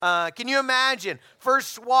Can you imagine?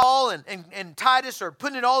 First Paul and Titus are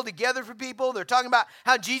putting it all together for people. They're talking about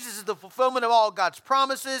how Jesus is the fulfillment of all God's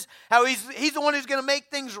promises, how he's the one who's going to make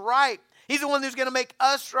things right. He's the one who's going to make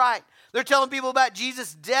us right. They're telling people about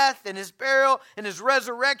Jesus' death and his burial and his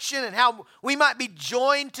resurrection and how we might be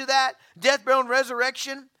joined to that death, burial, and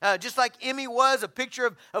resurrection. Just like Emmy was, a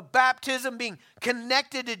picture of baptism, being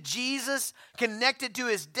connected to Jesus, connected to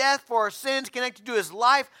his death for our sins, connected to his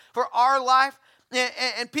life for our life.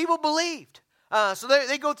 And people believed. So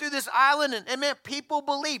they go through this island, and man, people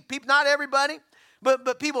believe. People, not everybody,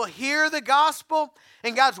 but people hear the gospel,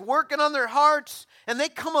 and God's working on their hearts, and they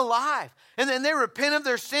come alive. And then they repent of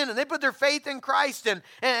their sin, and they put their faith in Christ, and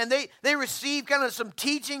they receive kind of some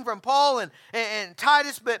teaching from Paul and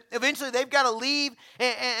Titus, but eventually they've got to leave.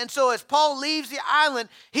 And so as Paul leaves the island,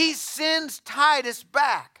 he sends Titus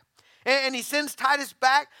back. And he sends Titus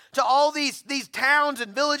back to all these towns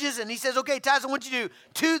and villages, and he says, okay, Titus, I want you to do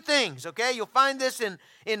two things, okay? You'll find this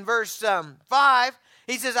in verse 5.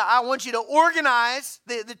 He says, I want you to organize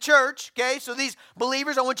the church, okay? So these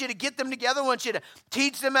believers, I want you to get them together. I want you to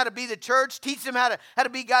teach them how to be the church, teach them how to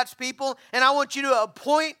be God's people, and I want you to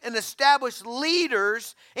appoint and establish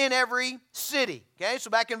leaders in every city, okay? So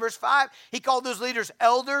back in verse 5, he called those leaders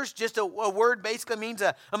elders. Just a word basically means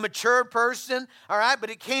a mature person, all right? But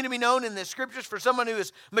it came to be known in the scriptures for someone who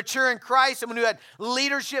is mature in Christ, someone who had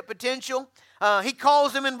leadership potential. He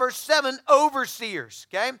calls them in verse 7 overseers,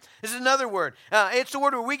 okay? This is another word. It's the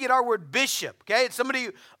word where we get our word bishop, okay? It's somebody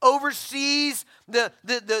who oversees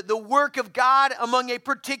the work of God among a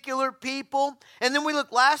particular people. And then we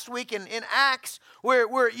looked last week in Acts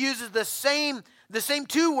where it uses the same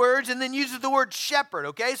two words and then uses the word shepherd,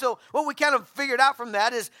 okay? So what we kind of figured out from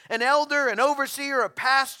that is an elder, an overseer, a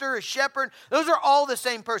pastor, a shepherd. Those are all the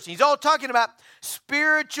same person. He's all talking about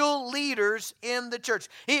spiritual leaders in the church.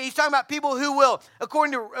 He's talking about people who will,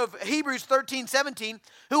 according to Hebrews 13:17,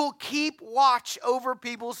 who will keep watch over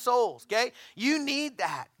people's souls, okay? You need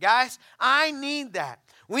that, guys. I need that.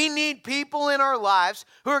 We need people in our lives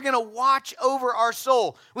who are going to watch over our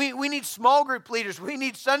soul. We need small group leaders. We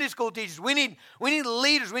need Sunday school teachers. We need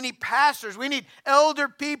leaders. We need pastors. We need elder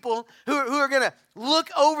people who are going to look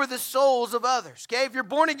over the souls of others. Okay? If you're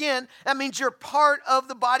born again, that means you're part of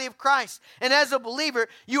the body of Christ. And as a believer,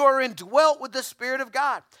 you are indwelt with the Spirit of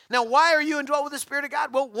God. Now, why are you indwelt with the Spirit of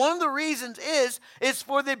God? Well, one of the reasons is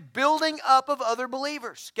for the building up of other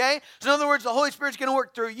believers. Okay? So in other words, the Holy Spirit's going to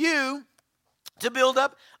work through you to build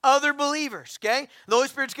up other believers, okay? The Holy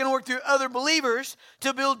Spirit's going to work through other believers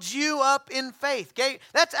to build you up in faith, okay?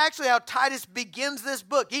 That's actually how Titus begins this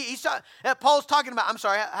book. Paul's talking about,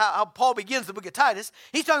 how Paul begins the book of Titus.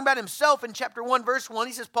 He's talking about himself in chapter 1, verse 1.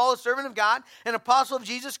 He says, Paul, a servant of God, an apostle of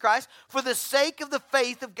Jesus Christ, for the sake of the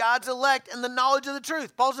faith of God's elect and the knowledge of the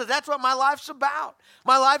truth. Paul says, that's what my life's about.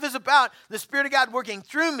 My life is about the Spirit of God working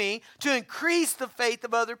through me to increase the faith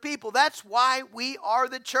of other people. That's why we are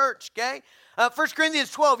the church, okay? 1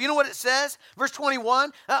 Corinthians 12, you know what it says? Verse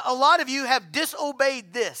 21, a lot of you have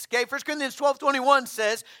disobeyed this, okay? 1 Corinthians 12:21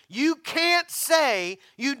 says, you can't say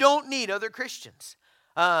you don't need other Christians.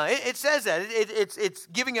 It says that. It's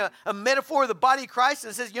giving a metaphor of the body of Christ,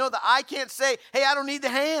 and it says, the eye can't say, hey, I don't need the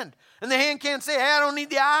hand. And the hand can't say, hey, I don't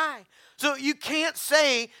need the eye. So you can't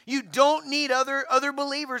say you don't need other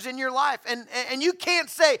believers in your life. And you can't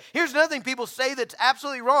say, here's another thing people say that's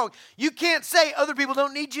absolutely wrong. You can't say other people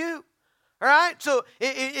don't need you. All right? So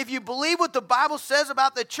if you believe what the Bible says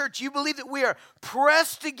about the church, you believe that we are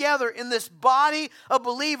pressed together in this body of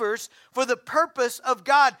believers for the purpose of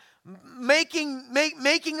God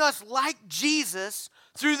making us like Jesus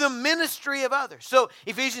through the ministry of others. So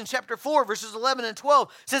Ephesians chapter 4, verses 11 and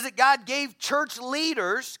 12 says that God gave church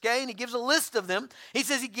leaders, okay, and he gives a list of them. He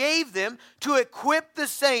says he gave them to equip the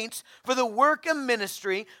saints for the work of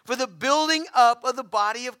ministry, for the building up of the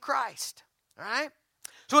body of Christ. All right?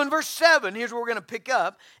 So in verse 7, here's where we're going to pick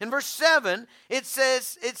up. In verse 7, it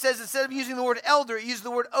says instead of using the word elder, it uses the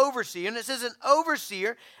word overseer. And it says an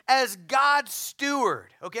overseer as God's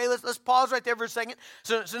steward. Okay, let's pause right there for a second.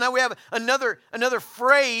 So now we have another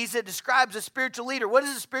phrase that describes a spiritual leader. What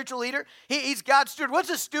is a spiritual leader? He's God's steward. What's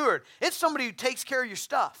a steward? It's somebody who takes care of your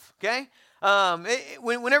stuff, okay?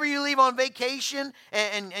 Whenever you leave on vacation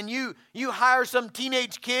and you hire some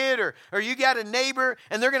teenage kid or you got a neighbor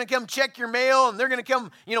and they're going to come check your mail and they're going to come,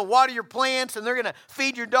 water your plants and they're going to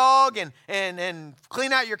feed your dog and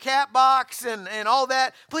clean out your cat box and all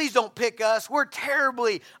that, please don't pick us. We're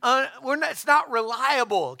terribly, it's not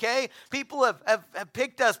reliable, okay? People have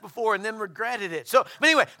picked us before and then regretted it. So, but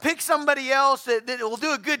anyway, pick somebody else that will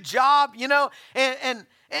do a good job,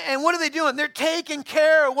 And what are they doing? They're taking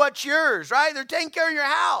care of what's yours, right? They're taking care of your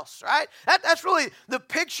house, right? That's really the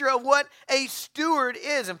picture of what a steward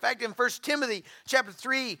is. In fact, in 1 Timothy chapter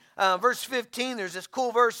 3, verse 15, there's this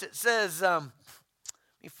cool verse that says, let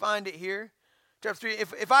me find it here. Chapter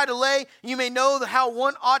 3, if I delay, you may know how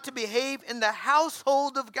one ought to behave in the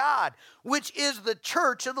household of God, which is the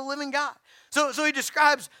church of the living God. So he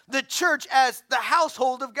describes the church as the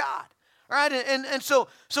household of God. All right, and so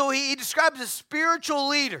he describes a spiritual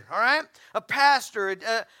leader, all right? A pastor,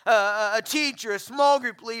 a teacher, a small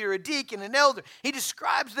group leader, a deacon, an elder. He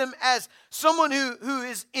describes them as someone who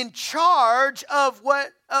is in charge of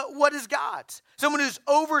what is God's. Someone who's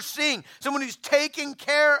overseeing, someone who's taking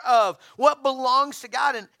care of what belongs to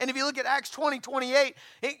God. And if you look at Acts 20:28,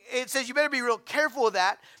 it says you better be real careful with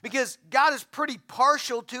that because God is pretty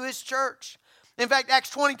partial to his church. In fact, Acts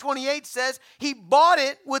 20:28 says he bought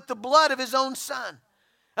it with the blood of his own son.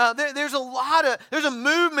 There's a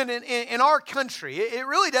movement in our country. It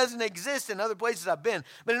really doesn't exist in other places I've been.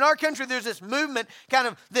 But in our country, there's this movement kind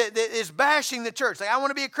of that is bashing the church. Like, I want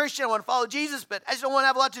to be a Christian, I want to follow Jesus, but I just don't want to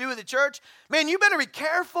have a lot to do with the church. Man, you better be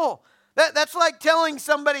careful. That's like telling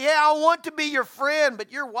somebody, hey, I want to be your friend,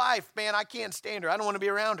 but your wife, man, I can't stand her. I don't want to be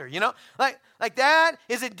around her, you know? Like that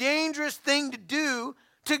is a dangerous thing to do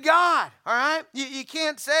to God, all right? You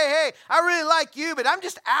can't say, hey, I really like you, but I'm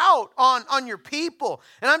just out on your people,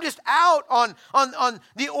 and I'm just out on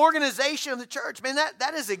the organization of the church. Man,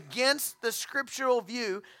 that is against the scriptural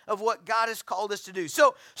view of what God has called us to do.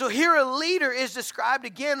 So here a leader is described,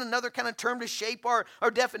 again, another kind of term to shape our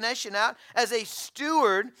definition out, as a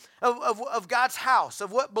steward of God's house,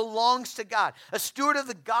 of what belongs to God. A steward of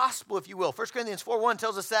the gospel, if you will. 1 Corinthians 4:1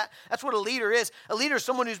 tells us that's what a leader is. A leader is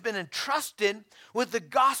someone who's been entrusted with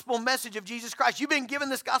the gospel message of Jesus Christ. You've been given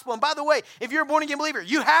this gospel. And by the way, if you're a born-again believer,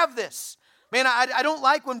 you have this. Man, I don't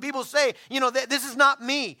like when people say, this is not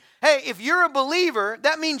me. Hey, if you're a believer,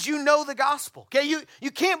 that means you know the gospel. Okay,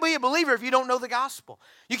 you can't be a believer if you don't know the gospel.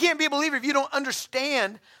 You can't be a believer if you don't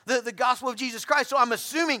understand the gospel of Jesus Christ. So I'm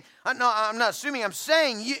saying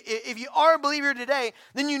if you are a believer today,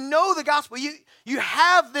 then you know the gospel. You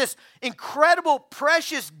have this incredible,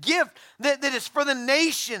 precious gift that is for the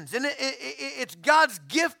nations. And it's God's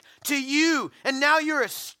gift to you. And now you're a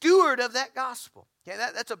steward of that gospel. Okay,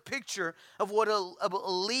 that's a picture of what a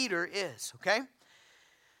leader is, okay?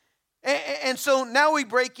 And so now we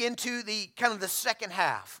break into the kind of the second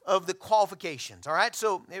half of the qualifications, all right?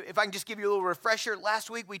 So if I can just give you a little refresher,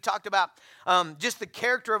 last week we talked about just the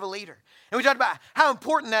character of a leader. And we talked about how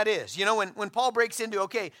important that is. When Paul breaks into,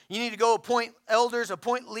 okay, you need to go appoint elders,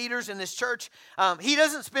 appoint leaders in this church, he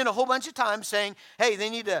doesn't spend a whole bunch of time saying, hey, they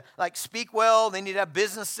need to speak well, they need to have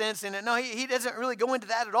business sense. And no, he doesn't really go into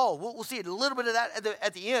that at all. We'll see a little bit of that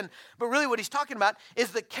at the end. But really what he's talking about is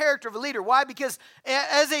the character of a leader. Why? Because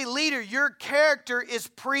as a leader, your character is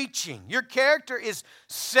preaching. Your character is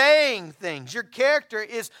saying things. Your character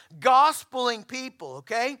is gospeling people,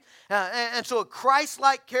 okay? And so a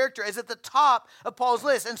Christ-like character is at the top of Paul's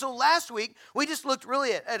list. And so last week, we just looked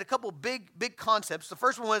really at a couple big concepts. The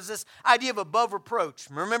first one was this idea of above reproach.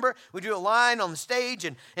 Remember, we drew a line on the stage,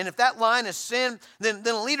 and if that line is sin, then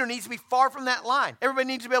a leader needs to be far from that line. Everybody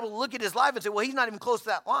needs to be able to look at his life and say, well, he's not even close to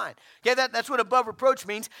that line. Okay, that's what above reproach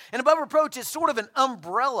means. And above reproach is sort of an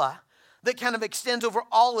umbrella that kind of extends over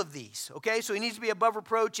all of these, okay? So he needs to be above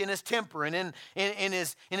reproach in his temper and in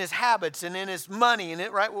his habits and in his money,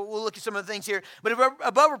 and right? We'll look at some of the things here. But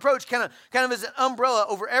above reproach kind of is an umbrella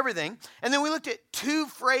over everything. And then we looked at two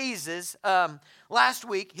phrases last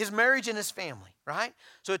week, his marriage and his family, right?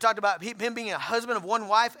 So it talked about him being a husband of one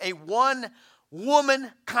wife, a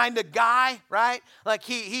one-woman kind of guy, right? Like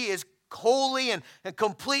he is wholly and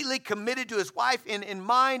completely committed to his wife in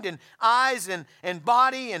mind and eyes and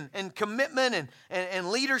body and commitment and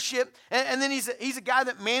leadership. And then he's a guy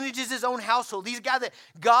that manages his own household. He's a guy that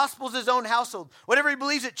gospels his own household. Whatever he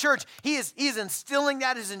believes at church, he is instilling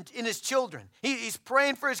that in his children. He's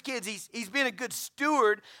praying for his kids. He's being a good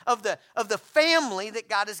steward of the family that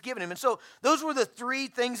God has given him. And so those were the three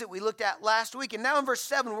things that we looked at last week. And now in verse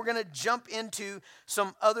 7, we're going to jump into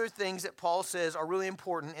some other things that Paul says are really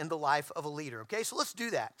important in the life of a leader. Okay, so let's do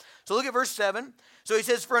that. So look at verse 7. So he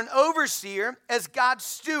says, for an overseer as God's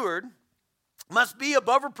steward must be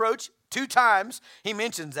above reproach. 2 times he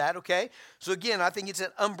mentions that, okay? So again, I think it's an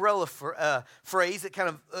umbrella phrase that kind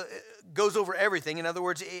of goes over everything. In other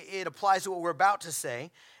words, it applies to what we're about to say.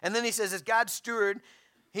 And then he says, as God's steward,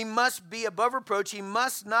 he must be above reproach. He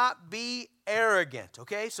must not be arrogant,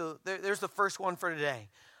 okay? So there's the first one for today.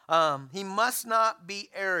 He must not be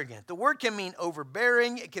arrogant. The word can mean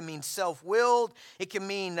overbearing. It can mean self-willed. It can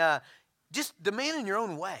mean just demanding your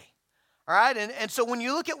own way. All right, and so when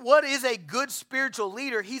you look at what is a good spiritual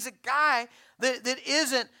leader, he's a guy that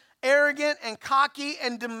isn't arrogant and cocky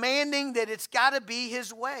and demanding that it's got to be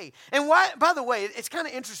his way. And why? By the way, it's kind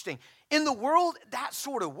of interesting. In the world, that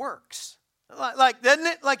sort of works. Like, doesn't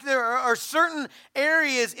it? Like there are certain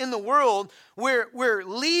areas in the world where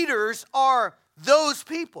leaders are those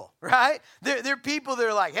people, right? They're people that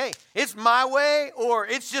are like, hey, it's my way or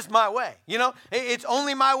it's just my way. You know, it's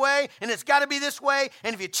only my way and it's got to be this way.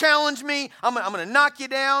 And if you challenge me, I'm going to knock you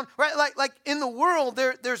down, right? Like in the world,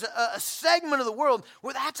 there's a segment of the world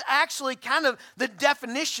where that's actually kind of the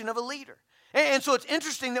definition of a leader. And so it's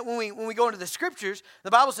interesting that when we go into the scriptures,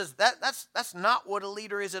 the Bible says that's not what a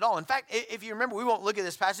leader is at all. In fact, if you remember, we won't look at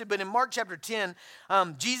this passage, but in Mark chapter 10,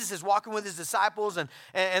 Jesus is walking with his disciples,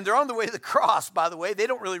 and they're on the way to the cross, by the way. They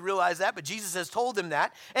don't really realize that, but Jesus has told them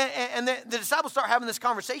that. And the disciples start having this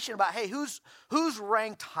conversation about, hey, who's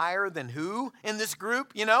ranked higher than who in this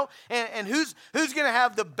group, you know? And who's going to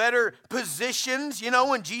have the better positions, you know,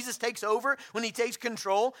 when Jesus takes over, when he takes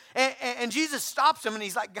control? And Jesus stops them, and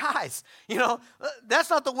he's like, guys, you know, that's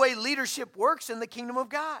not the way leadership works in the kingdom of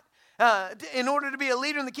God. In order to be a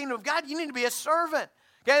leader in the kingdom of God, you need to be a servant.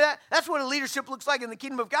 Okay, that's what a leadership looks like in the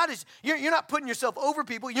kingdom of God. Is you're not putting yourself over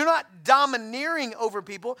people. You're not domineering over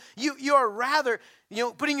people. You are rather, you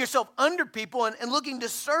know, putting yourself under people and looking to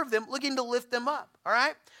serve them, looking to lift them up. All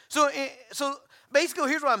right. So basically,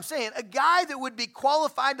 here's what I'm saying: a guy that would be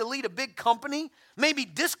qualified to lead a big company may be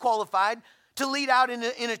disqualified to lead out in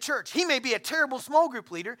a church. He may be a terrible small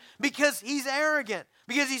group leader because he's arrogant,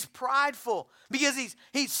 because he's prideful, because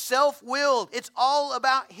he's self-willed. It's all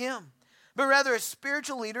about him. But rather, a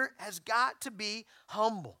spiritual leader has got to be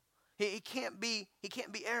humble. He can't be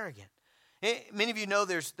arrogant. Many of you know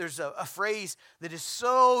there's a phrase that is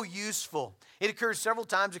so useful. It occurs several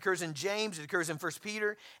times. It occurs in James. It occurs in 1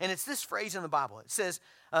 Peter. And it's this phrase in the Bible. It says,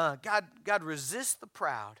 God resists the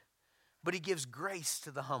proud, but he gives grace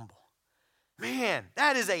to the humble. Man,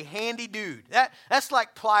 that is a handy dude. That's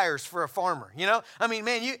like pliers for a farmer, you know? I mean,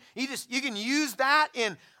 man, you can use that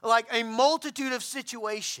in like a multitude of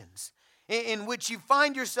situations in which you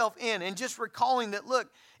find yourself in, and just recalling that,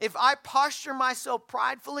 look, if I posture myself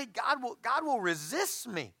pridefully, God will resist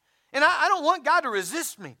me. And I don't want God to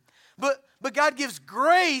resist me. But God gives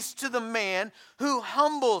grace to the man who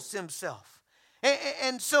humbles himself.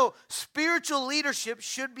 And so spiritual leadership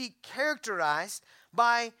should be characterized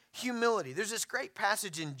by humility. There's this great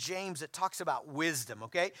passage in James that talks about wisdom,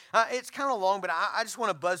 okay? It's kind of long, but I just want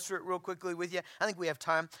to buzz through it real quickly with you. I think we have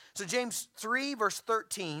time. So James 3, verse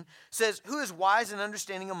 13 says, who is wise and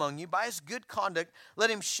understanding among you? By his good conduct, let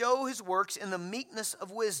him show his works in the meekness of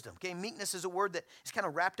wisdom. Okay, meekness is a word that is kind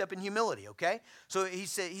of wrapped up in humility, okay? So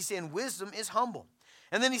he's saying wisdom is humble.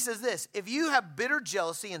 And then he says this, if you have bitter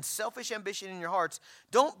jealousy and selfish ambition in your hearts,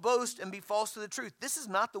 don't boast and be false to the truth. This is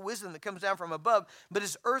not the wisdom that comes down from above, but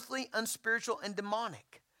is earthly, unspiritual, and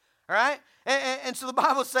demonic. All right? And so the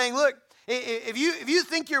Bible's saying, look, if you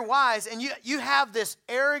think you're wise and you have this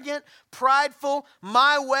arrogant, prideful,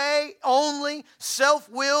 my way only,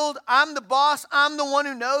 self-willed, I'm the boss, I'm the one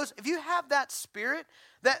who knows, if you have that spirit,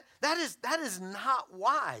 that is not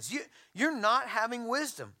wise. You're not having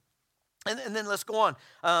wisdom. And then let's go on.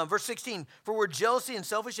 Verse 16, for where jealousy and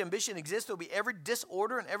selfish ambition exist, there will be every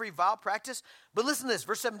disorder and every vile practice. But listen to this,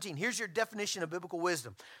 verse 17, here's your definition of biblical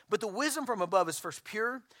wisdom. But the wisdom from above is first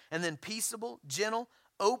pure, and then peaceable, gentle,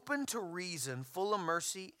 open to reason, full of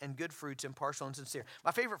mercy and good fruits, impartial and sincere.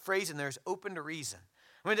 My favorite phrase in there is open to reason.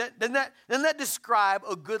 I mean, doesn't that describe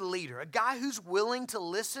a good leader? A guy who's willing to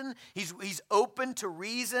listen. He's open to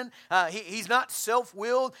reason. He's not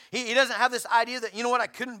self-willed. He doesn't have this idea that, you know what, I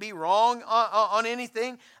couldn't be wrong on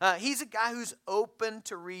anything. He's a guy who's open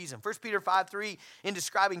to reason. 1 Peter 5:3, in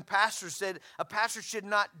describing pastors, said a pastor should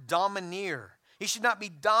not domineer. He should not be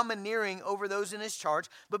domineering over those in his charge,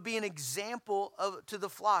 but be an example to the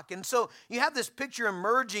flock. And so you have this picture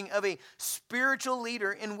emerging of a spiritual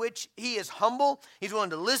leader in which he is humble. He's willing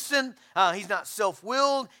to listen. He's not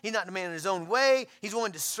self-willed. He's not demanding his own way. He's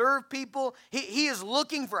willing to serve people. He is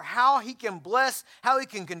looking for how he can bless, how he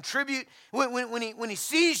can contribute. When he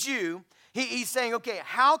sees you, he's saying, okay,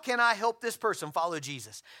 how can I help this person follow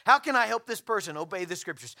Jesus? How can I help this person obey the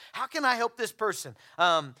scriptures? How can I help this person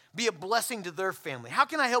be a blessing to their family? How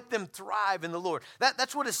can I help them thrive in the Lord?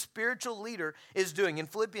 That's what a spiritual leader is doing. In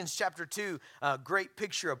Philippians chapter 2, a great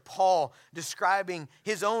picture of Paul describing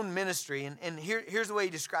his own ministry. And here's the way he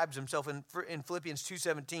describes himself in Philippians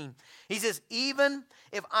 2:17. He says, even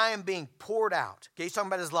if I am being poured out, okay, he's talking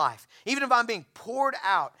about his life. Even if I'm being poured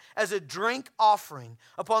out as a drink offering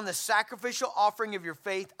upon the sacrificial offering of your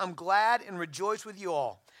faith, I'm glad and rejoice with you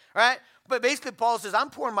all. right? But basically, Paul says, I'm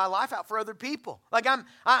pouring my life out for other people. Like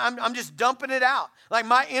I'm just dumping it out. Like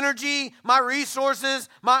my energy, my resources,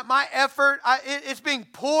 my effort, it's being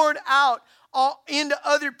poured out all into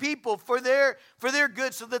other people for their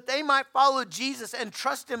good, so that they might follow Jesus and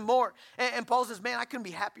trust him more. And Paul says, man, I couldn't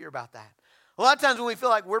be happier about that. A lot of times when we feel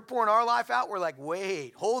like we're pouring our life out, we're like,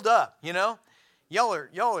 wait, hold up, Y'all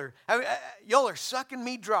are sucking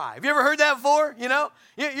me dry. Have you ever heard that before?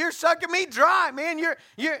 You're sucking me dry, man.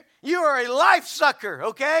 You are a life sucker,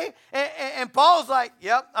 okay? And Paul's like,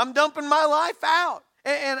 yep, I'm dumping my life out.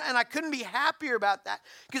 And I couldn't be happier about that,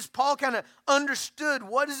 because Paul kind of understood,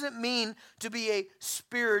 what does it mean to be a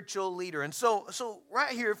spiritual leader? And so right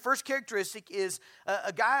here, first characteristic is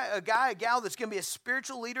a gal that's going to be a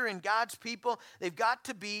spiritual leader in God's people. They've got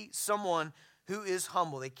to be someone who is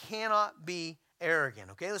humble. They cannot be arrogant.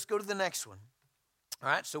 Okay, let's go to the next one. All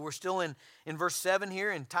right, so we're still in verse 7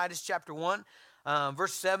 here in Titus chapter 1.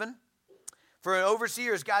 Verse 7, for an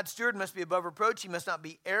overseer as God's steward must be above reproach. He must not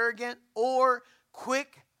be arrogant or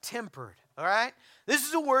quick-tempered. All right, this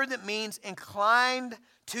is a word that means inclined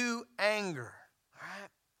to anger. All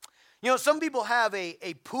right, some people have a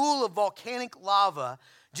pool of volcanic lava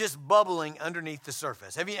just bubbling underneath the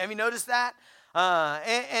surface. Have you noticed that?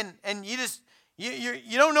 And you just...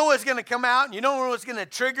 You don't know what's going to come out, and you don't know what's going to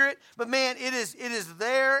trigger it, but man, it is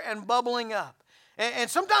there and bubbling up. And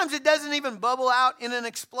sometimes it doesn't even bubble out in an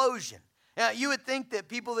explosion. You would think that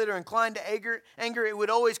people that are inclined to anger, it would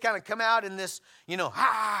always kind of come out in this,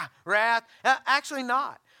 wrath. Actually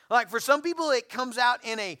not. Like for some people, it comes out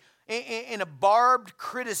in a barbed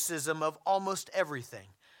criticism of almost everything.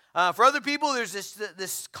 For other people, there's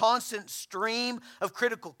this constant stream of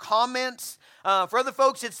critical comments. For other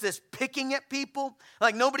folks, it's this picking at people.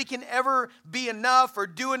 Like nobody can ever be enough or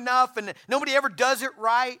do enough, and nobody ever does it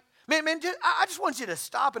right. Man, I just want you to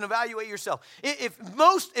stop and evaluate yourself. If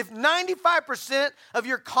 95% of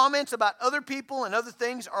your comments about other people and other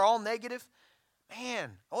things are all negative,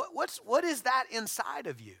 man, what is that inside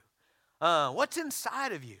of you? What's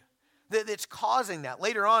inside of you that's causing that?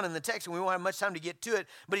 Later on in the text, and we won't have much time to get to it,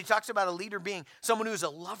 but he talks about a leader being someone who is a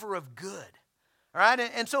lover of good. All right,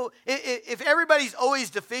 and so if everybody's always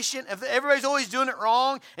deficient, if everybody's always doing it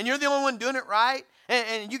wrong, and you're the only one doing it right,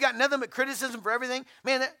 and you got nothing but criticism for everything,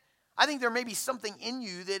 man, I think there may be something in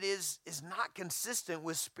you that is not consistent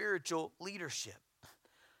with spiritual leadership.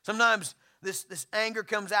 Sometimes this anger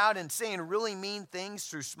comes out in saying really mean things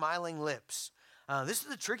through smiling lips. This is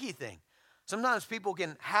the tricky thing. Sometimes people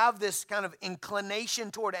can have this kind of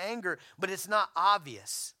inclination toward anger, but it's not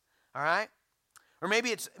obvious. All right? Or maybe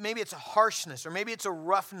it's a harshness, or maybe it's a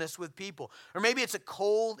roughness with people, or maybe it's a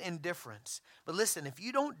cold indifference. But listen, if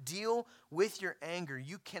you don't deal with your anger,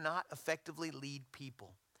 you cannot effectively lead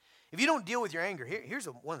people. If you don't deal with your anger, here's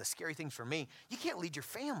one of the scary things for me. You can't lead your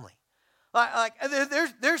family. Like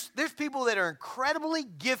there's people that are incredibly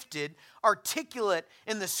gifted, articulate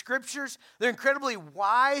in the scriptures. They're incredibly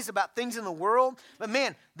wise about things in the world. But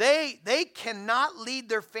man, they cannot lead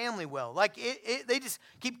their family well. Like they just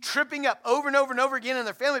keep tripping up over and over and over again in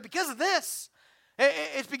their family because of this.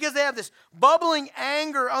 It's because they have this bubbling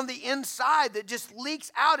anger on the inside that just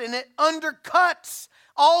leaks out, and it undercuts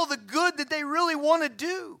all the good that they really want to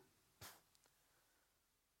do.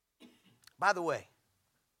 By the way,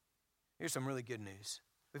 here's some really good news.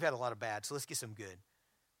 We've had a lot of bad, so let's get some good.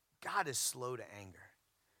 God is slow to anger.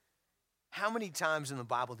 How many times in the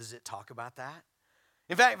Bible does it talk about that?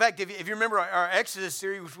 In fact, if you remember our Exodus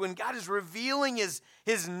series, when God is revealing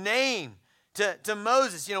his name to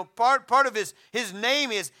Moses, part of his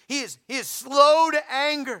name is he is slow to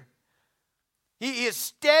anger. He is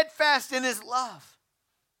steadfast in his love.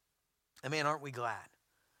 And man, aren't we glad?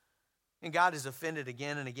 And God is offended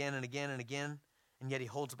again and again and again and again, and yet he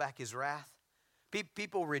holds back his wrath.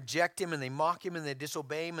 People reject him, and they mock him, and they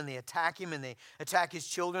disobey him, and they attack him, and they attack his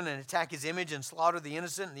children, and attack his image, and slaughter the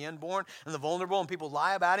innocent and the unborn and the vulnerable, and people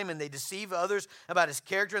lie about him, and they deceive others about his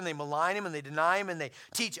character, and they malign him, and they deny him, and they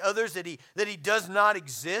teach others that he does not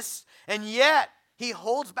exist, and yet he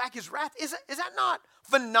holds back his wrath. Is that not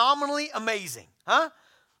phenomenally amazing? Huh?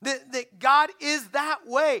 That God is that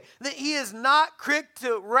way, that he is not quick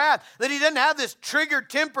to wrath, that he doesn't have this trigger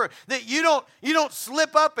temper, that you don't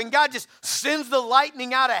slip up and God just sends the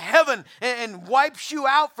lightning out of heaven and wipes you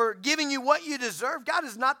out for giving you what you deserve. God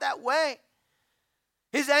is not that way.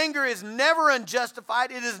 His anger is never unjustified.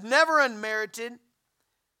 It is never unmerited.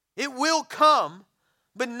 It will come,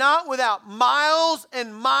 but not without miles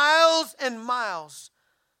and miles and miles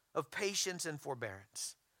of patience and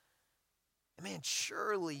forbearance. Man,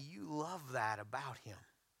 surely you love that about him.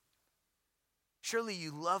 Surely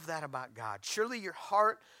you love that about God. Surely your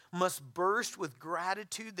heart must burst with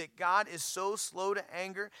gratitude that God is so slow to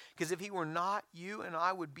anger, because if he were not, you and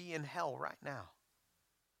I would be in hell right now.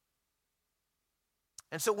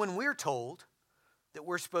 And so when we're told that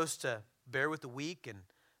we're supposed to bear with the weak and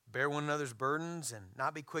bear one another's burdens and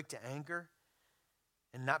not be quick to anger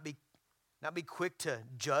and not be quick to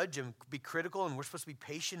judge and be critical, and we're supposed to be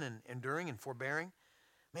patient and enduring and forbearing,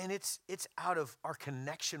 man, it's out of our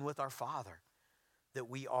connection with our Father that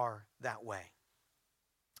we are that way.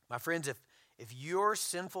 My friends, if your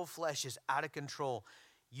sinful flesh is out of control,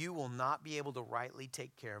 you will not be able to rightly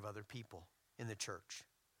take care of other people in the church,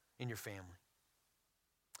 in your family.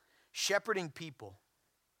 Shepherding people,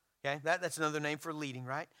 okay, that's another name for leading,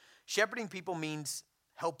 right? Shepherding people means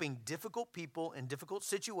helping difficult people in difficult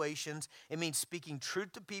situations. It means speaking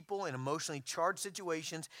truth to people in emotionally charged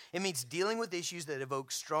situations. It means dealing with issues that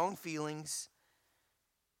evoke strong feelings,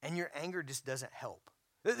 and your anger just doesn't help.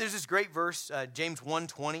 There's this great verse, James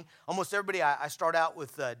 1:20. Almost everybody, I start out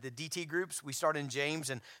with the DT groups. We start in James,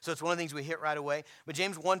 and so it's one of the things we hit right away. But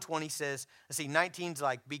James 1:20 says, 19's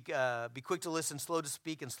like, be quick to listen, slow to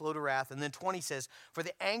speak, and slow to wrath. And then 20 says, for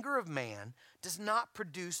the anger of man does not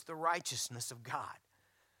produce the righteousness of God.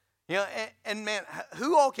 You know, and man,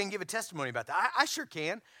 who all can give a testimony about that? I sure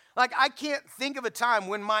can. Like, I can't think of a time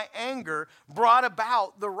when my anger brought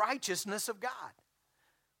about the righteousness of God.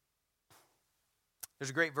 There's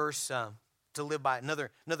a great verse to live by, another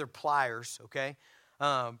pliers, okay?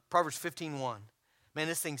 Proverbs 15:1. Man,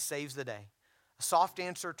 this thing saves the day. A soft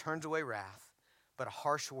answer turns away wrath, but a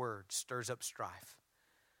harsh word stirs up strife.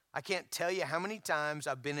 I can't tell you how many times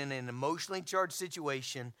I've been in an emotionally charged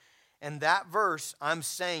situation, and that verse, I'm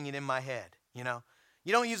saying it in my head, you know?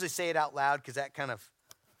 You don't usually say it out loud because that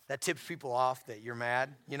tips people off that you're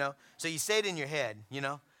mad, you know? So you say it in your head, you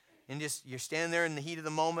know? And just, you're standing there in the heat of the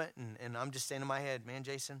moment, and I'm just saying in my head, man,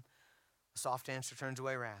 Jason, a soft answer turns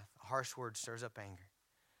away wrath. A harsh word stirs up anger.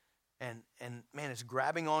 And man, it's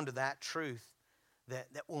grabbing onto that truth that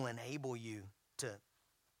will enable you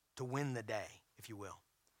to win the day, if you will.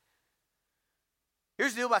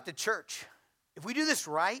 Here's the deal about the church. If we do this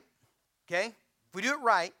right, okay, if we do it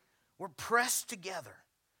right, we're pressed together,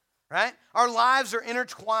 right? Our lives are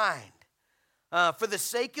intertwined for the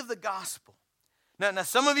sake of the gospel. Now,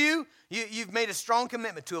 some of you've made a strong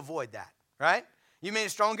commitment to avoid that, right? You made a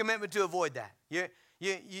strong commitment to avoid that. You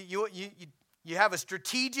have a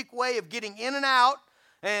strategic way of getting in and out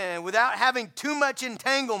and without having too much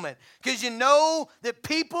entanglement, because you know that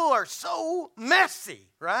people are so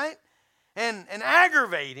messy, right? And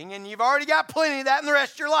aggravating, and you've already got plenty of that in the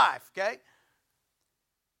rest of your life, okay?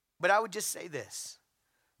 But I would just say this.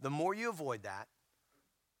 The more you avoid that,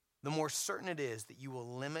 the more certain it is that you will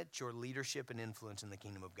limit your leadership and influence in the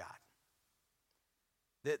kingdom of God.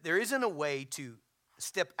 There isn't a way to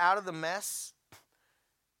step out of the mess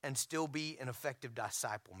and still be an effective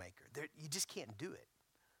disciple maker. You just can't do it.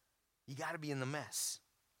 You got to be in the mess.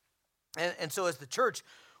 And so as the church,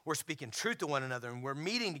 we're speaking truth to one another, and we're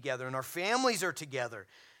meeting together, and our families are together,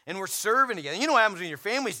 and we're serving together. You know what happens when your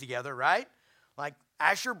family's together, right? Like,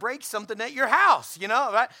 Asher breaks something at your house, you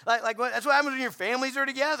know, right? Like that's what happens when your families are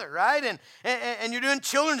together, right? And you're doing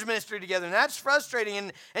children's ministry together, and that's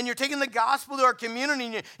frustrating. And you're taking the gospel to our community,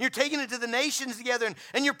 and you're taking it to the nations together,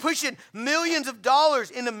 and you're pushing millions of dollars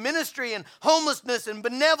into ministry and homelessness and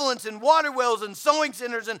benevolence and water wells and sewing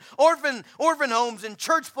centers and orphan homes and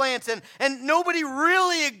church plants, and nobody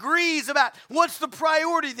really agrees about what's the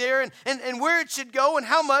priority there and where it should go and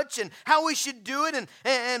how much and how we should do it.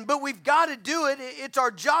 But we've got to do it. It's our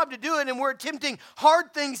job to do it, and we're attempting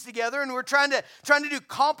hard things together, and we're trying to do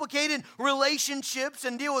complicated relationships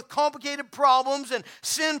and deal with complicated problems and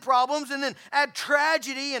sin problems, and then add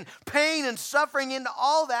tragedy and pain and suffering into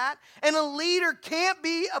all that. And a leader can't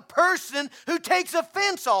be a person who takes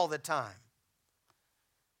offense all the time.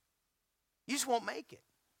 You just won't make it.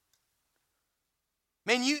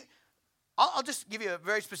 Man, I'll just give you a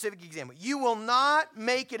very specific example. You will not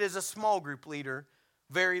make it as a small group leader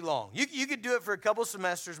very long. You could do it for a couple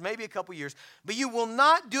semesters, maybe a couple years, but you will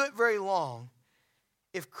not do it very long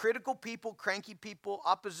if critical people, cranky people,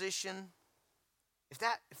 opposition,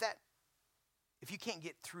 if you can't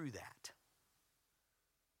get through that.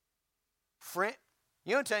 Friend,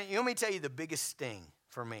 you want me to tell you the biggest sting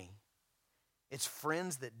for me? It's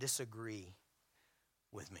friends that disagree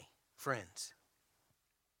with me. Friends.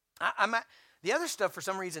 The other stuff for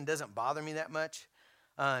some reason doesn't bother me that much.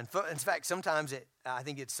 In fact, sometimes I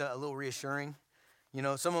think it's a little reassuring. You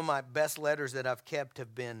know, some of my best letters that I've kept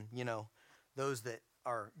have been, you know, those that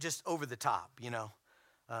are just over the top, you know.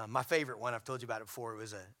 My favorite one, I've told you about it before,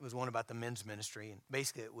 it was one about the men's ministry. And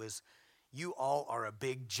basically it was, you all are a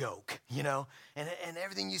big joke, you know, and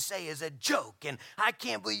everything you say is a joke, and I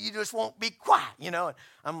can't believe you just won't be quiet, you know. And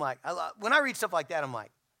I'm like, when I read stuff like that, I'm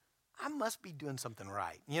like, I must be doing something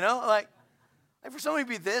right, you know, like for somebody to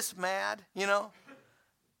be this mad, you know.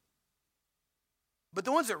 But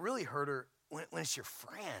the ones that really hurt are when it's your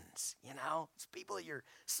friends, you know. It's people that you're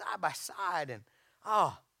side by side, and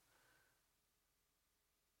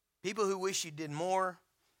people who wish you did more,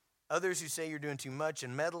 others who say you're doing too much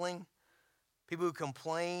and meddling, people who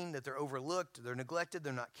complain that they're overlooked, they're neglected,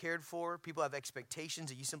 they're not cared for, people have expectations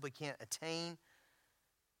that you simply can't attain.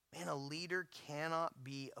 Man, a leader cannot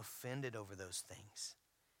be offended over those things.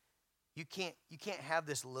 You can't have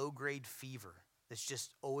this low-grade fever that's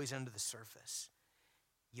just always under the surface.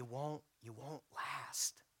 You won't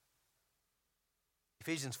last.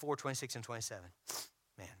 Ephesians 4:26 and 27.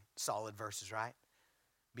 Man, solid verses, right?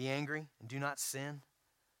 Be angry and do not sin.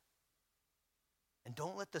 And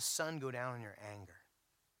don't let the sun go down on your anger.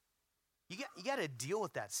 You got to deal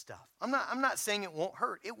with that stuff. I'm not saying it won't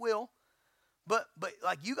hurt. It will. But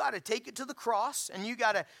like you got to take it to the cross, and you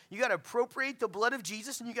got to appropriate the blood of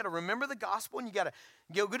Jesus, and you got to remember the gospel, and you got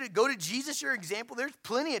to go to Jesus, your example. There's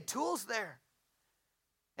plenty of tools there.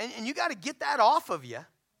 And you got to get that off of you.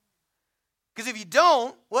 Because if you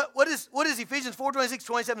don't, what does Ephesians 4:26,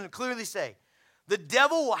 27 clearly say? The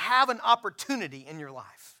devil will have an opportunity in your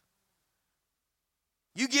life.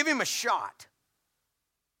 You give him a shot.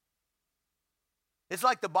 It's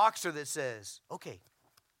like the boxer that says, okay,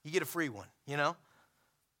 you get a free one, you know?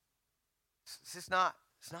 It's not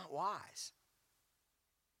wise.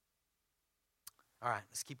 All right,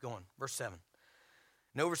 let's keep going. Verse 7.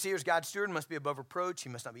 An overseer is God's steward, must be above reproach. He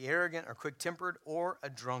must not be arrogant or quick-tempered or a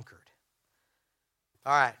drunkard.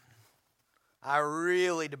 All right. I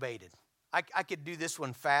really debated. I could do this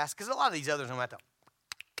one fast, because a lot of these others I'm going to have to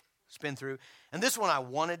spin through. And this one I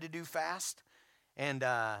wanted to do fast. And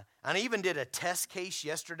I even did a test case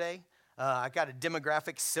yesterday. I got a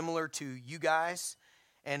demographic similar to you guys,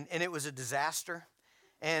 and it was a disaster.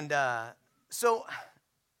 And so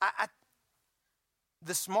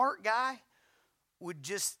the smart guy would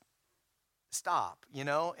just stop, you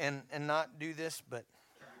know, and not do this, but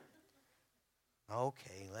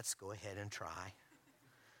okay, let's go ahead and try.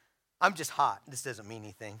 I'm just hot. This doesn't mean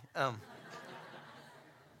anything.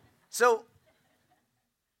 So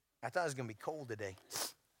I thought it was going to be cold today.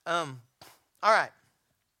 All right.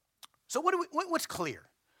 So what's clear?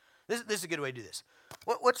 This is a good way to do this.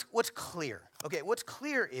 What's clear? Okay, what's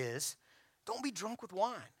clear is don't be drunk with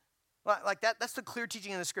wine. Like that. That's the clear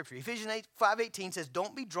teaching in the scripture. Ephesians 5:18 says,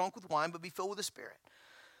 don't be drunk with wine, but be filled with the Spirit.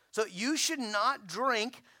 So you should not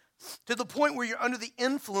drink to the point where you're under the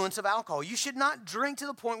influence of alcohol. You should not drink to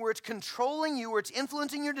the point where it's controlling you, where it's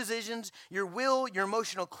influencing your decisions, your will, your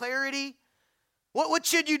emotional clarity. What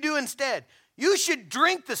should you do instead? You should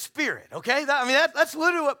drink the Spirit, okay? That's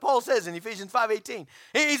literally what Paul says in Ephesians 5:18.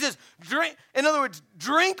 He says, drink, in other words,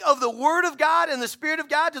 drink of the Word of God and the Spirit of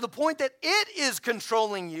God to the point that it is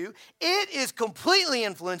controlling you. It is completely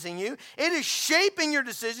influencing you. It is shaping your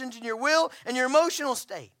decisions and your will and your emotional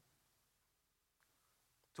state.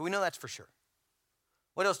 So we know that's for sure.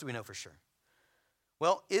 What else do we know for sure?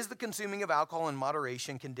 Well, is the consuming of alcohol in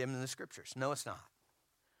moderation condemned in the Scriptures? No, it's not.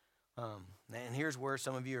 And here's where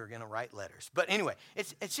some of you are going to write letters. But anyway,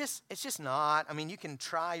 it's just not. I mean, you can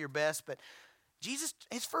try your best, but Jesus,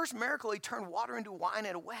 his first miracle, he turned water into wine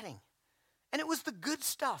at a wedding. And it was the good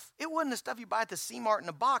stuff. It wasn't the stuff you buy at the C-Mart in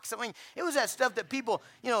a box. I mean, it was that stuff that people,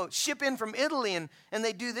 ship in from Italy, and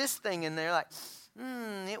they do this thing, and they're like,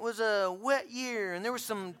 it was a wet year, and there were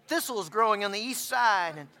some thistles growing on the east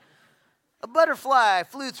side, and a butterfly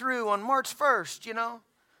flew through on March 1st, you know.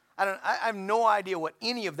 I have no idea what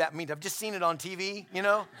any of that means. I've just seen it on TV, you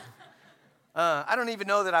know. I don't even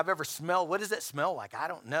know that I've ever smelled. What does that smell like? I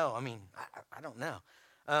don't know. I mean, I don't know.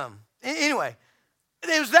 Anyway,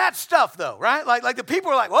 it was that stuff, though, right? Like the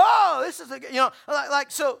people are like, whoa, this is,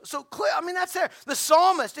 so clear. I mean, that's there. The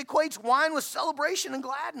psalmist equates wine with celebration and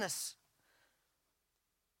gladness.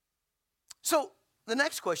 So the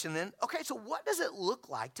next question then, okay, so what does it look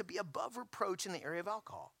like to be above reproach in the area of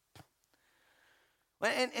alcohol?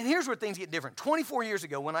 And here's where things get different. 24 years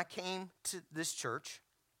ago when I came to this church,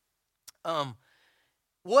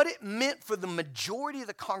 what it meant for the majority of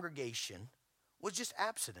the congregation was just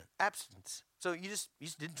abstinence. So you just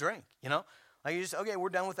didn't drink, you know? Like you just, okay, we're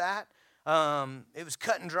done with that. It was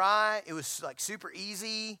cut and dry. It was like super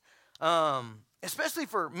easy. Especially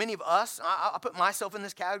for many of us, I put myself in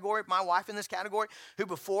this category, my wife in this category, who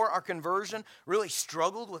before our conversion really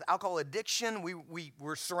struggled with alcohol addiction. We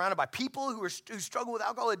were surrounded by people who struggled with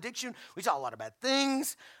alcohol addiction. We saw a lot of bad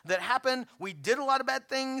things that happened. We did a lot of bad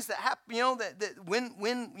things that happened. That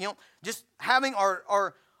when just having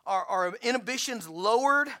our inhibitions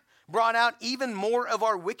lowered brought out even more of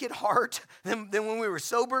our wicked heart than when we were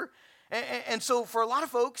sober. And so for a lot of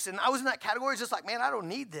folks, and I was in that category, it's just like, man, I don't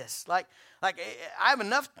need this. Like I have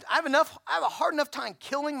a hard enough time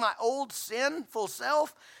killing my old sinful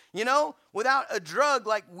self, without a drug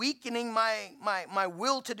like weakening my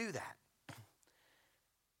will to do that.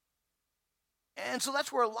 And so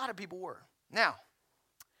that's where a lot of people were. Now,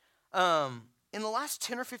 in the last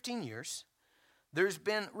 10 or 15 years, there's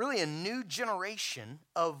been really a new generation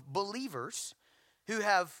of believers who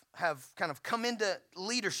have kind of come into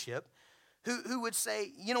leadership who would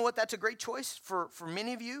say, you know what, that's a great choice for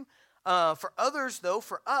many of you. For others, though,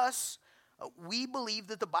 for us, we believe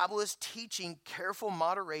that the Bible is teaching careful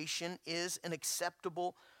moderation is an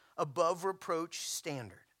acceptable, above-reproach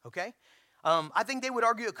standard, okay? I think they would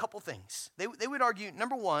argue a couple things. They would argue,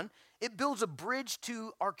 number one, it builds a bridge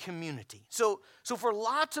to our community. So for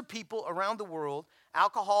lots of people around the world,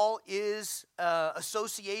 alcohol is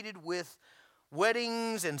associated with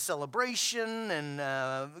weddings and celebration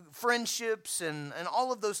and friendships and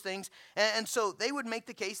all of those things. And so they would make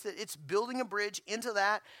the case that it's building a bridge into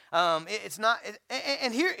that. It's not,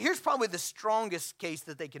 and here's probably the strongest case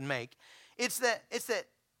that they can make. It's that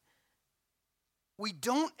we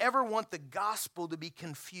don't ever want the gospel to be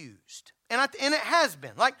confused. And it has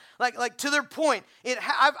been. Like to their point,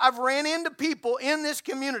 I've ran into people in this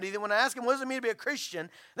community that when I ask them, what does it mean to be a Christian?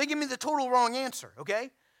 They give me the total wrong answer,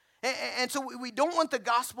 okay? And so we don't want the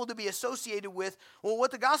gospel to be associated with, well,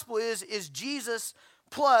 what the gospel is Jesus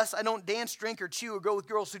plus I don't dance, drink, or chew, or go with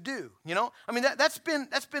girls who do, I mean, that's been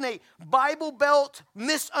a Bible Belt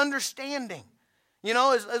misunderstanding.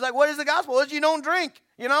 It's like, what is the gospel? It's you don't drink,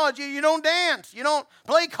 you don't dance, you don't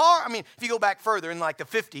play cards. I mean, if you go back further in like the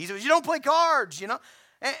 50s, it was you don't play cards,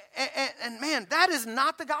 And man, that is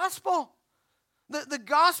not the gospel. The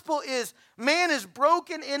gospel is man is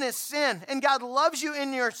broken in his sin, and God loves you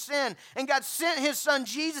in your sin, and God sent his son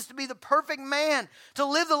Jesus to be the perfect man, to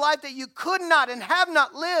live the life that you could not and have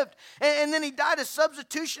not lived. And then he died a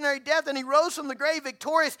substitutionary death, and he rose from the grave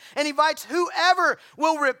victorious, and he invites whoever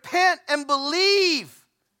will repent and believe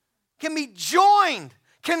can be joined,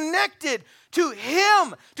 connected to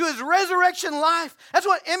him, to his resurrection life. That's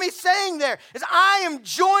what Emmy's saying there, is I am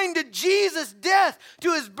joined to Jesus' death,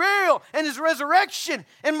 to his burial and his resurrection,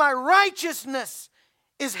 and my righteousness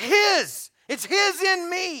is his. It's his in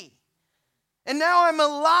me. And now I'm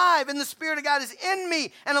alive, and the Spirit of God is in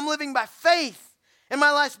me, and I'm living by faith, and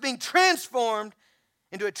my life's being transformed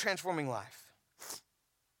into a transforming life.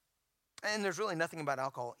 And there's really nothing about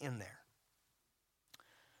alcohol in there.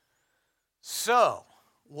 So,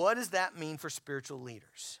 what does that mean for spiritual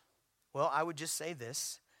leaders? Well, I would just say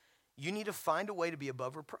this. You need to find a way to be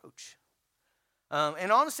above reproach.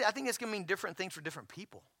 And honestly, I think that's going to mean different things for different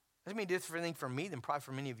people. It's going to mean different things for me than probably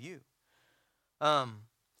for many of you. You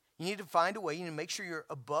need to find a way. You need to make sure you're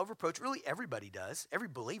above reproach. Really, everybody does. Every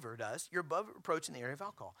believer does. You're above reproach in the area of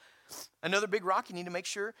alcohol. Another big rock, you need to make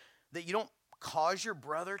sure that you don't cause your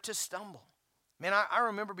brother to stumble. Man, I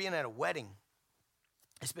remember being at a wedding.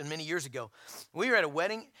 It's been many years ago. We were at a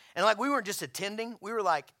wedding, and like we weren't just attending. We were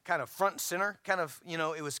like kind of front and center, kind of,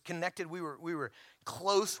 it was connected. We were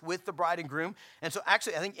close with the bride and groom. And so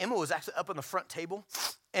actually, I think Emma was actually up on the front table.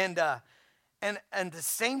 And at the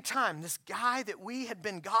same time, this guy that we had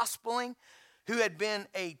been gospeling, who had been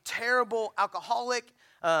a terrible alcoholic,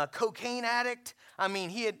 cocaine addict. I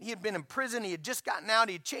mean, he had been in prison. He had just gotten out.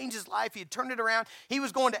 He had changed his life. He had turned it around. He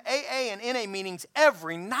was going to AA and NA meetings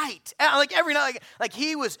every night. Like every night. Like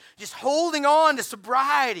he was just holding on to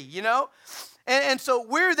sobriety, And so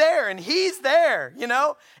we're there and he's there,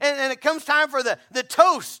 And it comes time for the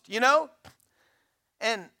toast,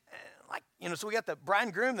 And so we got the bride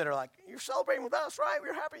and groom that are like, you're celebrating with us, right?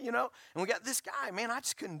 We're happy, And we got this guy, man, I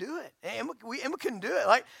just couldn't do it. Emma couldn't do it.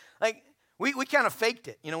 Like we kind of faked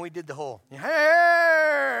it. We did the whole, hey.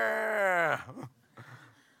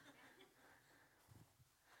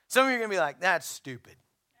 Some of you are going to be like, that's stupid.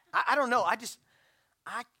 I don't know. I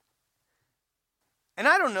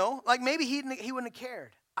don't know. Like maybe he wouldn't have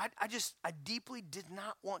cared. I deeply did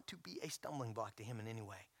not want to be a stumbling block to him in any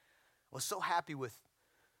way. I was so happy with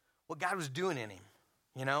what God was doing in him,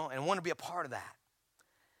 and wanted to be a part of that.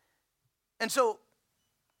 And so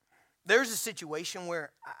there's a situation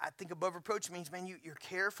where I think above reproach means, man, you're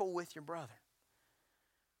careful with your brother.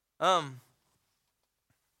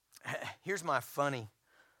 Here's my funny,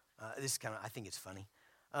 this is kind of, I think it's funny.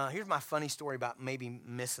 Here's my funny story about maybe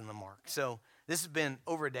missing the mark. So this has been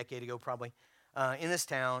over a decade ago probably in this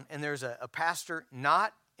town, and there's a pastor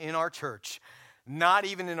not in our church, not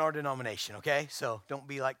even in our denomination, okay? So don't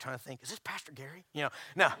be like trying to think, is this Pastor Gary? No.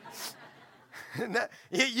 No,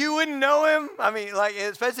 you wouldn't know him. I mean, like,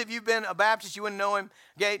 especially if you've been a Baptist, you wouldn't know him.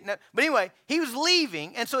 Okay, no. But anyway, he was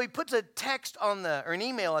leaving, and so he puts a text on or an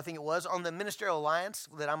email, I think it was, on the Ministerial Alliance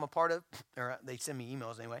that I'm a part of, or they send me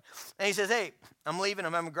emails anyway. And he says, hey, I'm leaving.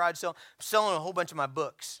 I'm having a garage sale. I'm selling a whole bunch of my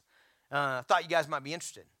books. I thought you guys might be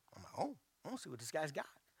interested. I'm like, oh, I want to see what this guy's got.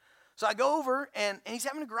 So I go over, and he's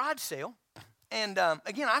having a garage sale. And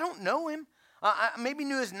again, I don't know him. I maybe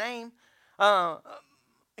knew his name.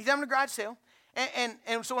 He's having a garage sale.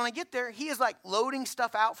 And so when I get there, he is like loading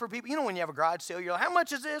stuff out for people. You know, when you have a garage sale, you're like, how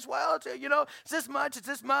much is this? Well, it's this much, it's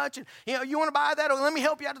this much. And, you want to buy that? Or let me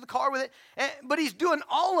help you out to the car with it. But he's doing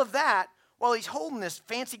all of that while he's holding this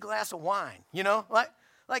fancy glass of wine,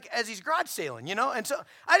 like as he's garage sailing, And so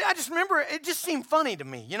I just remember it just seemed funny to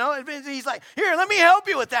me, He's like, here, let me help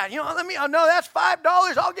you with that. No, that's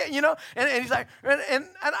 $5. I'll get, And he's like, and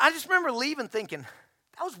I just remember leaving thinking,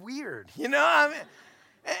 that was weird,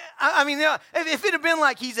 I mean, if it had been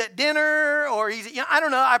like he's at dinner or he's, I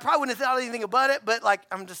don't know, I probably wouldn't have thought anything about it. But like,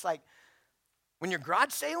 I'm just like, when you're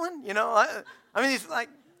garage sailing, I mean,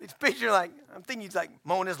 it's picture like, I'm thinking he's like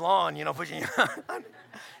mowing his lawn, pushing,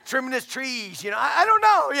 trimming his trees, I don't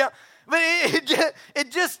know, But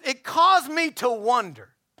it caused me to wonder.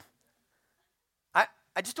 I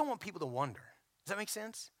just don't want people to wonder. Does that make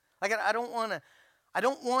sense? Like, I don't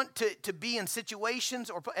want to be in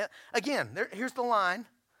situations or, again, here's the line.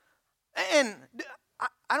 And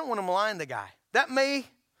I don't want to malign the guy. That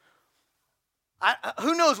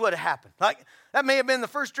who knows what happened. Like, that may have been the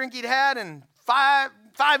first drink he'd had in five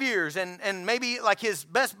years. And maybe like his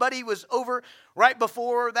best buddy was over right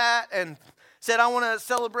before that and said, I want to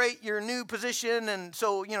celebrate your new position. And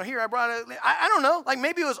so, here I brought it. I don't know. Like,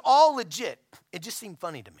 maybe it was all legit. It just seemed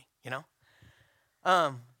funny to me,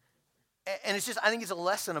 And it's just, I think it's a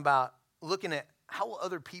lesson about looking at how will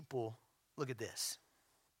other people look at this.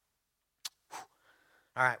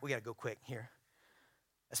 All right, we got to go quick here.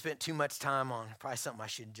 I spent too much time on probably something I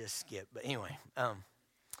should just skip. But anyway,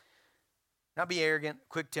 not be arrogant,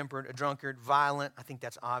 quick-tempered, a drunkard, violent. I think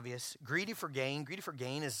that's obvious. Greedy for gain. Greedy for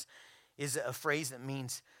gain is a phrase that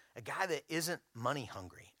means a guy that isn't money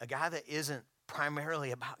hungry, a guy that isn't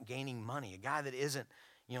primarily about gaining money, a guy that isn't,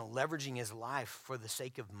 leveraging his life for the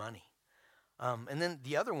sake of money. And then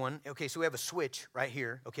the other one, okay, so we have a switch right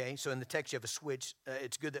here, okay? So in the text you have a switch.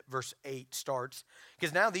 It's good that verse 8 starts,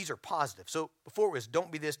 because now these are positive. So before it was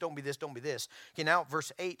don't be this, don't be this, don't be this. Okay, now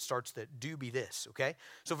verse 8 starts the do be this, okay?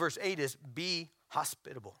 So verse 8 is be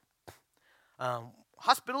hospitable.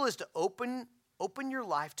 Hospitable is to open your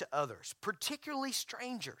life to others, particularly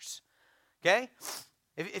strangers, okay?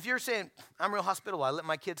 If you're saying, I'm real hospitable, I let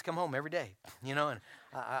my kids come home every day, and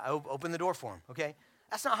I open the door for them, okay?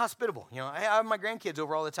 That's not hospitable. I have my grandkids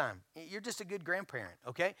over all the time. You're just a good grandparent,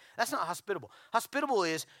 okay? That's not hospitable. Hospitable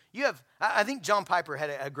is I think John Piper had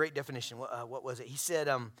a great definition. What was it? He said,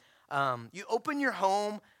 you open your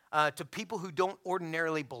home to people who don't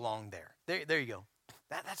ordinarily belong there. There you go.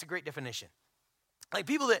 That's a great definition. Like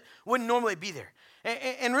people that wouldn't normally be there.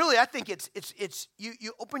 And really, I think it's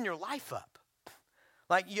you open your life up.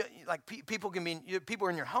 People are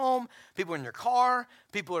in your home, people are in your car,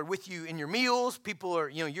 people are with you in your meals, people are,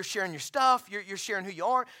 you're sharing your stuff, you're sharing who you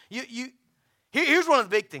are. Here's one of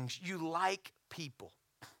the big things. You like people.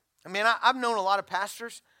 I mean, I've known a lot of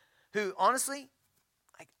pastors who, honestly,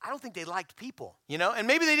 I don't think they liked people, and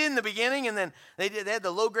maybe they did in the beginning, and then they had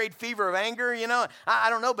the low-grade fever of anger, I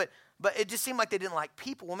don't know, but it just seemed like they didn't like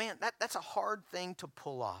people. Well, man, that's a hard thing to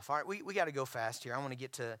pull off. All right, we got to go fast here. I want to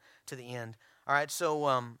get to the end. All right,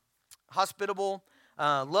 so hospitable,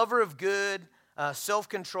 lover of good,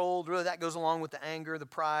 self-controlled. Really, that goes along with the anger, the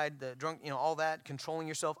pride, the drunk, all that, controlling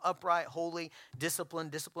yourself. Upright, holy, discipline.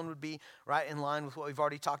 Discipline would be right in line with what we've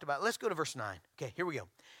already talked about. Let's go to verse 9. Okay, here we go.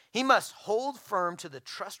 He must hold firm to the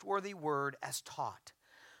trustworthy word as taught,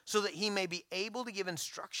 so that he may be able to give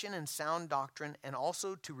instruction in sound doctrine and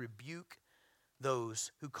also to rebuke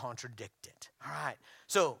those who contradict it. All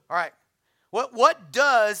right. What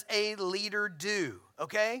does a leader do?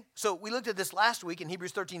 Okay? So we looked at this last week in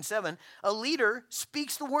Hebrews 13:7. A leader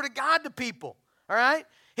speaks the word of God to people. All right?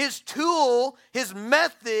 His tool, his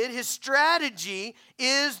method, his strategy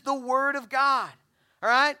is the word of God. All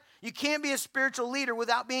right? You can't be a spiritual leader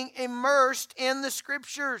without being immersed in the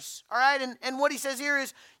scriptures. All right? And what he says here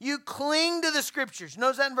is you cling to the scriptures.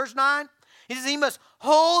 Notice that in verse 9? He says he must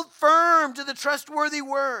hold firm to the trustworthy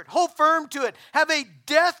word. Hold firm to it. Have a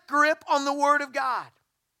death grip on the word of God.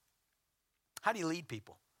 How do you lead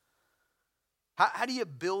people? How do you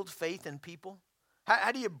build faith in people?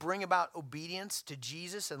 How do you bring about obedience to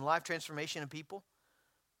Jesus and life transformation in people?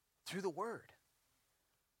 Through the word.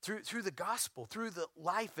 Through the gospel, through the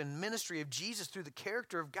life and ministry of Jesus, through the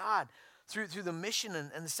character of God, through the mission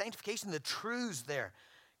and the sanctification, the truths there.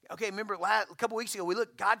 Okay, remember a couple weeks ago, we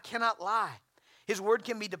looked, God cannot lie. His word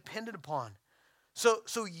can be depended upon. So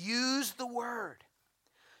use the word.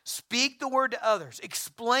 Speak the word to others.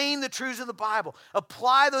 Explain the truths of the Bible.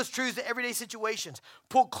 Apply those truths to everyday situations.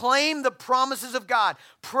 Proclaim the promises of God.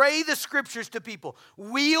 Pray the scriptures to people.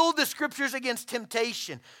 Wield the scriptures against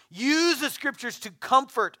temptation. Use the scriptures to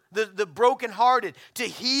comfort the brokenhearted, to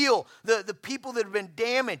heal the people that have been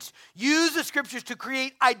damaged. Use the scriptures to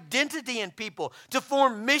create identity in people, to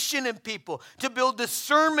form mission in people, to build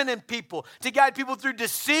discernment in people, to guide people through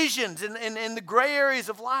decisions in the gray areas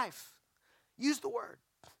of life. Use the word.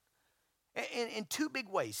 In two big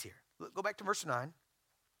ways here. Go back to verse 9.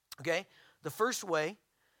 Okay? The first way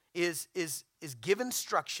is give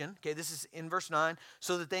instruction. Okay, this is in verse 9,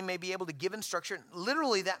 so that they may be able to give instruction.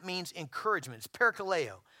 Literally, that means encouragement. It's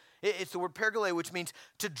parakaleo. It's the word parakaleo, which means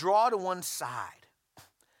to draw to one side.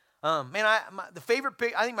 I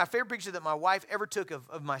think my favorite picture that my wife ever took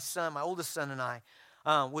of my son, my oldest son and I,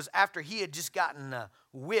 was after he had just gotten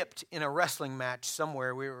whipped in a wrestling match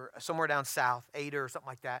somewhere. We were somewhere down south, Ada or something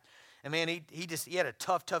like that. And man, he had a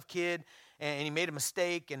tough kid, and he made a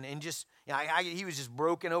mistake, and just he was just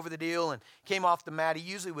broken over the deal and came off the mat. He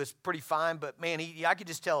usually was pretty fine, but man, I could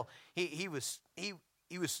just tell he was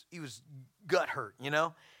gut hurt,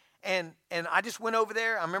 And I just went over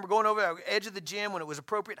there. I remember going over the edge of the gym when it was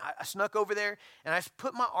appropriate. I snuck over there and I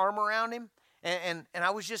put my arm around him, and I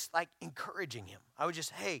was just like encouraging him. I was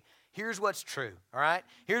just, hey, here's what's true, all right?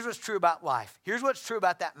 Here's what's true about life. Here's what's true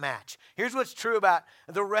about that match. Here's what's true about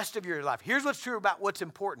the rest of your life. Here's what's true about what's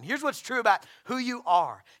important. Here's what's true about who you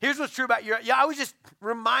are. Here's what's true about I was just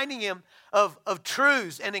reminding him of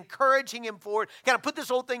truths and encouraging him forward, kind of put this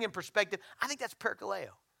whole thing in perspective. I think that's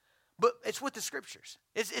parakaleo. But it's with the scriptures.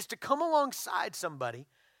 It's to come alongside somebody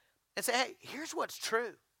and say, hey, here's what's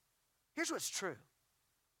true. Here's what's true.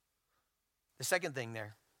 The second thing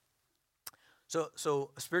there.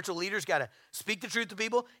 So a spiritual leader's got to speak the truth to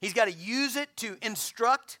people. He's got to use it to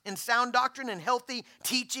instruct in sound doctrine and healthy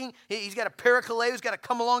teaching. He's got to parakaleo. He's got to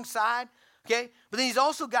come alongside, okay? But then he's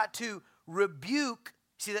also got to rebuke.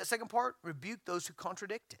 See that second part? Rebuke those who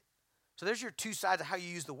contradict it. So there's your two sides of how you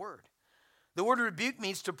use the word. The word rebuke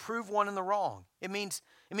means to prove one in the wrong. It means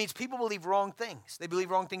people believe wrong things. They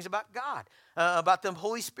believe wrong things about God, about the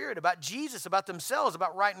Holy Spirit, about Jesus, about themselves,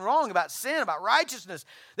 about right and wrong, about sin, about righteousness.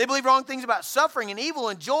 They believe wrong things about suffering and evil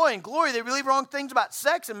and joy and glory. They believe wrong things about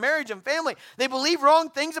sex and marriage and family. They believe wrong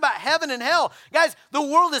things about heaven and hell. Guys, the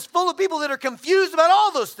world is full of people that are confused about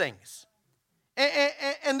all those things.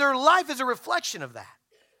 And their life is a reflection of that.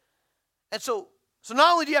 And so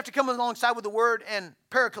not only do you have to come alongside with the word and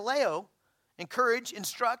parakaleo, encourage,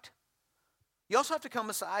 instruct, you also have to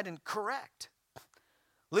come aside and correct.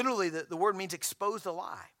 Literally, the word means expose the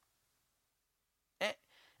lie.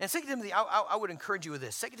 And 2 Timothy, I would encourage you with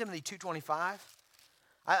this. 2 Timothy 2:25,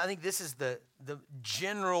 I think this is the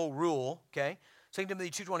general rule, okay? 2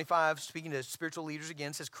 Timothy 2:25, speaking to spiritual leaders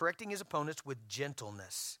again, says, correcting his opponents with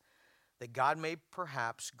gentleness, that God may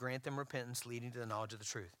perhaps grant them repentance leading to the knowledge of the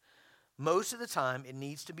truth. Most of the time, it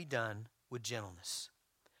needs to be done with gentleness.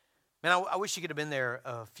 Man, I wish you could have been there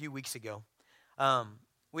a few weeks ago.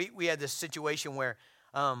 We had this situation where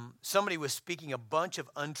somebody was speaking a bunch of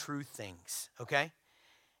untrue things, okay?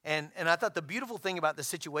 And I thought the beautiful thing about the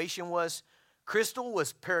situation was Crystal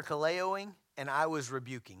was parakaleoing and I was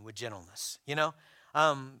rebuking with gentleness,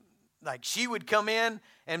 like she would come in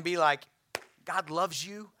and be like, God loves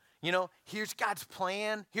you, here's God's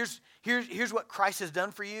plan, here's what Christ has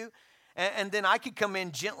done for you. And then I could come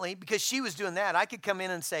in gently, because she was doing that. I could come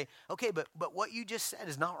in and say, okay, but what you just said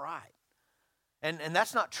is not right. And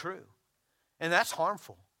that's not true. And that's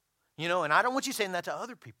harmful. And I don't want you saying that to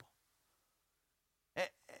other people.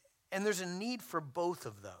 And there's a need for both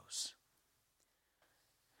of those.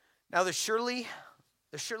 Now, there's surely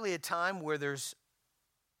a time where there's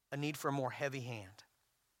a need for a more heavy hand.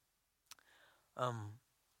 I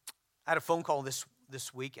had a phone call this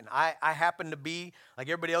week, and I happened to be, like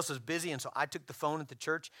everybody else was busy, and so I took the phone at the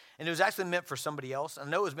church, and it was actually meant for somebody else. I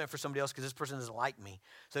know it was meant for somebody else because this person doesn't like me,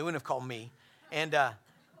 so they wouldn't have called me. And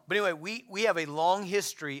but anyway, we have a long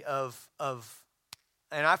history of,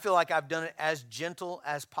 and I feel like I've done it as gentle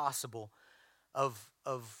as possible, of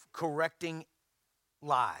correcting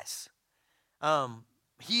lies.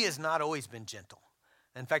 he has not always been gentle.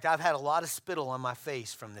 In fact, I've had a lot of spittle on my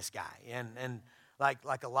face from this guy, and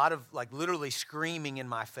like a lot of like literally screaming in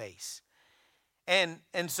my face. And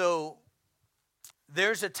so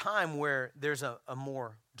there's a time where there's a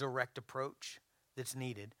more direct approach that's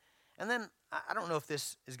needed. And then I don't know if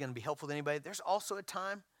this is going to be helpful to anybody. There's also a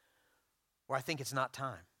time where I think it's not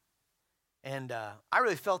time. And I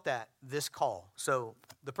really felt that this call. So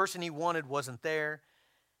the person he wanted wasn't there.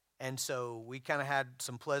 And so we kind of had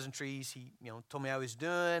some pleasantries. He, told me how he was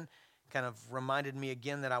doing, kind of reminded me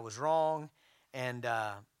again that I was wrong. And,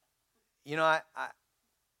 I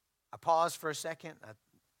paused for a second.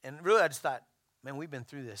 And really I just thought, man, we've been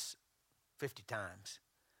through this 50 times.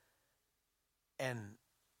 And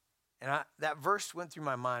that verse went through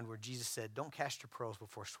my mind where Jesus said, don't cast your pearls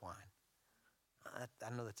before swine. I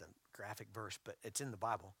know that's a graphic verse, but it's in the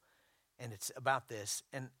Bible. And it's about this.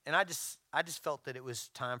 And I just felt that it was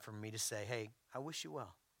time for me to say, hey, I wish you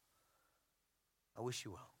well. I wish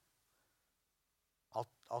you well.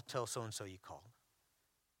 I'll tell so-and-so you called.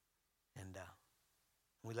 And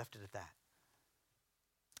we left it at that.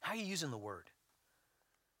 How are you using the word?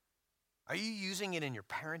 Are you using it in your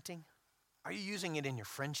parenting? Are you using it in your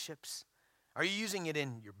friendships? Are you using it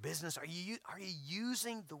in your business? Are you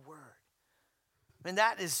using the word? And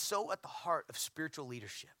that is so at the heart of spiritual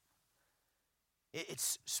leadership.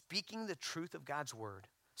 It's speaking the truth of God's word.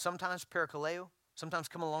 Sometimes parakaleo, sometimes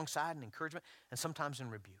come alongside in encouragement, and sometimes in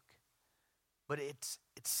rebuke. But it's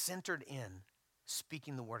centered in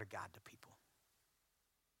speaking the word of God to people.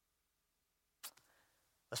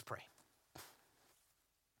 Let's pray.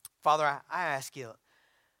 Father, I ask you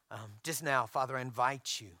just now, Father, I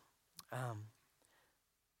invite you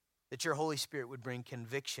that your Holy Spirit would bring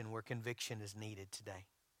conviction where conviction is needed today.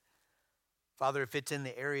 Father, if it's in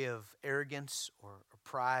the area of arrogance or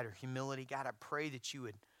pride or humility, God, I pray that you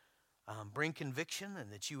would bring conviction and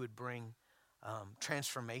that you would bring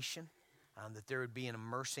transformation, that there would be an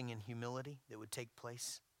immersing in humility that would take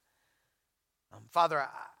place. Father,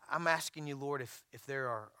 I'm asking you, Lord, if there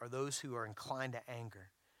are those who are inclined to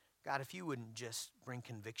anger, God, if you wouldn't just bring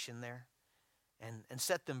conviction there and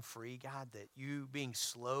set them free, God, that you being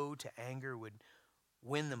slow to anger would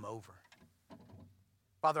win them over.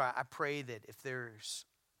 Father, I pray that if there's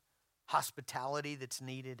hospitality that's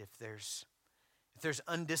needed, if there's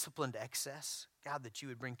undisciplined excess, God, that you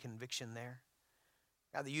would bring conviction there.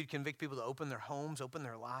 God, that you'd convict people to open their homes, open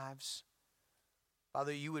their lives.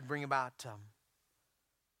 Father, you would bring about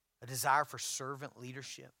a desire for servant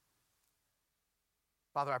leadership.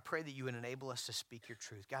 Father, I pray that you would enable us to speak your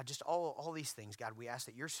truth. God, just all these things, God, we ask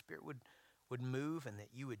that your Spirit would move and that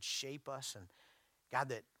you would shape us, and God,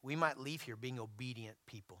 that we might leave here being obedient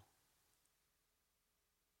people.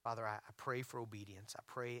 Father, I pray for obedience. I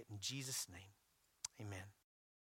pray it in Jesus' name. Amen.